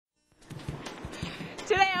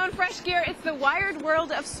Today on Fresh Gear, it's the wired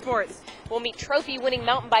world of sports. We'll meet trophy-winning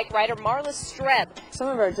mountain bike rider Marla Streb. Some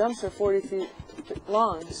of our jumps are 40 feet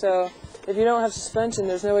long, so if you don't have suspension,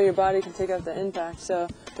 there's no way your body can take out the impact. So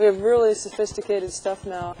we have really sophisticated stuff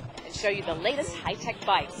now. And show you the latest high-tech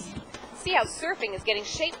bikes. See how surfing is getting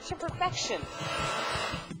shaped to perfection.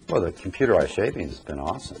 Well, the computerized shaping has been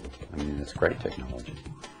awesome. I mean, it's great technology.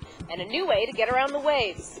 And a new way to get around the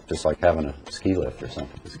waves. Just like having a ski lift or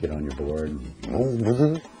something. Just get on your board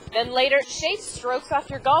and... Then later, shape strokes off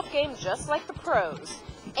your golf game just like the pros.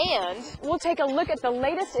 And we'll take a look at the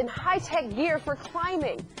latest in high-tech gear for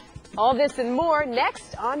climbing. All this and more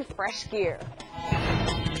next on Fresh Gear.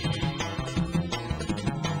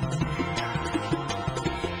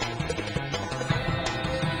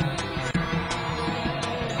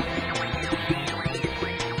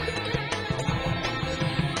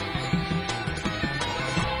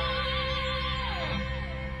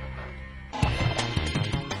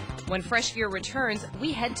 When Fresh Gear returns,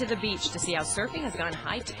 we head to the beach to see how surfing has gone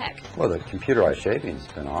high-tech. Well, the computerized shaping has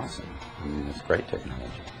been awesome. I mean, it's great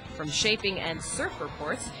technology. From shaping and surf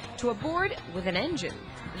reports to a board with an engine.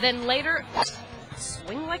 Then later,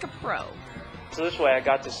 swing like a pro. So this way I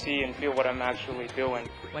got to see and feel what I'm actually doing.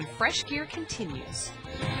 When Fresh Gear continues.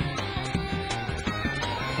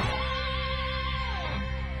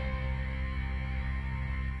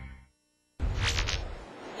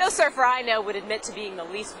 No surfer I know would admit to being the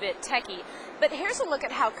least bit techie, but here's a look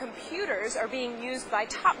at how computers are being used by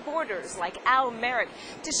top boarders like Al Merrick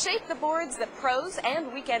to shape the boards that pros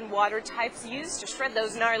and weekend water types use to shred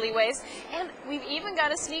those gnarly waves. And we've even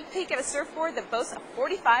got a sneak peek at a surfboard that boasts a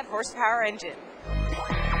 45 horsepower engine.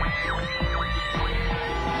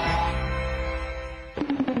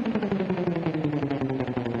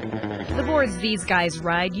 The boards these guys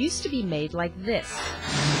ride used to be made like this.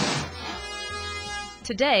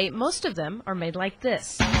 Today, most of them are made like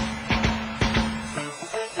this.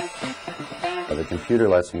 The computer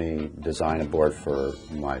lets me design a board for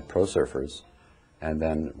my pro surfers, and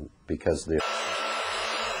then because the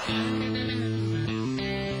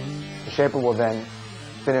shaper will then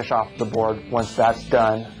finish off the board. Once that's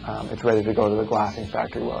done, it's ready to go to the glassing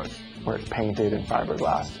factory where it's painted in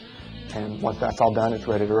fiberglass. And once that's all done, it's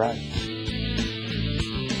ready to run.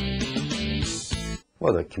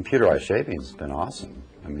 Well, the computerized shaping has been awesome.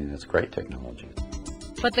 I mean, it's great technology.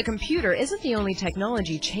 But the computer isn't the only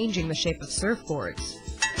technology changing the shape of surfboards.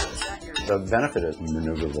 The benefit of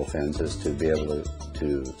maneuverable fins is to be able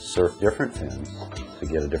to surf different fins to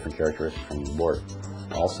get a different characteristic from the board.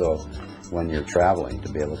 Also, when you're traveling, to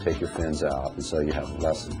be able to take your fins out, and so you have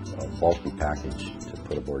less of a bulky package to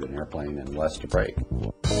put aboard an airplane and less to break.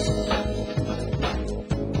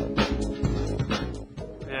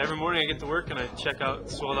 Every morning I get to work and I check out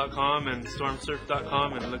swell.com and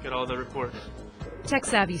stormsurf.com and look at all the reports.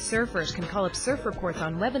 Tech-savvy surfers can call up surf reports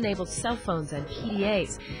on web-enabled cell phones and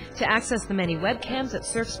PDAs. To access the many webcams at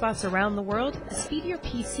surf spots around the world, a speedier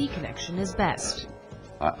PC connection is best.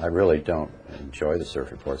 I really don't enjoy the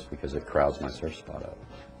surf reports because it crowds my surf spot up.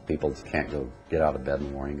 People can't get out of bed in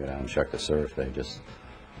the morning, go down and check the surf. They just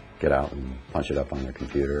get out and punch it up on their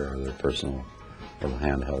computer or their personal little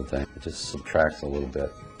handheld thing. It just subtracts a little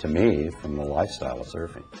bit, to me, from the lifestyle of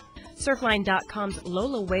surfing. Surfline.com's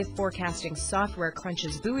Lola wave forecasting software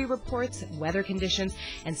crunches buoy reports, weather conditions,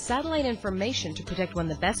 and satellite information to predict when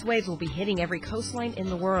the best waves will be hitting every coastline in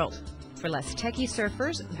the world. For less techie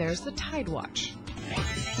surfers, there's the Tide Watch.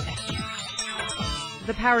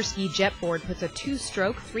 The PowerSki Jetboard puts a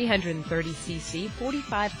two-stroke, 330cc,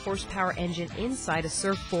 45-horsepower engine inside a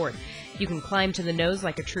surfboard. You can climb to the nose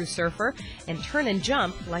like a true surfer and turn and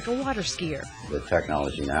jump like a water skier. The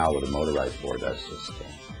technology now with a motorized board,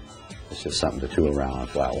 it's just something to tool around on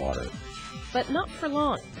flat water. But not for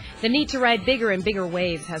long. The need to ride bigger and bigger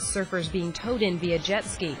waves has surfers being towed in via jet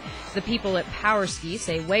ski. The people at PowerSki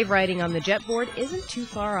say wave riding on the jetboard isn't too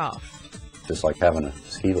far off. Just like having a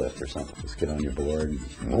ski lift or something. Just get on your board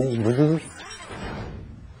and...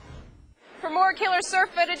 For more killer surf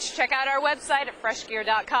footage, check out our website at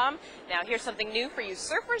freshgear.com. Now here's something new for you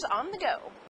surfers on the go.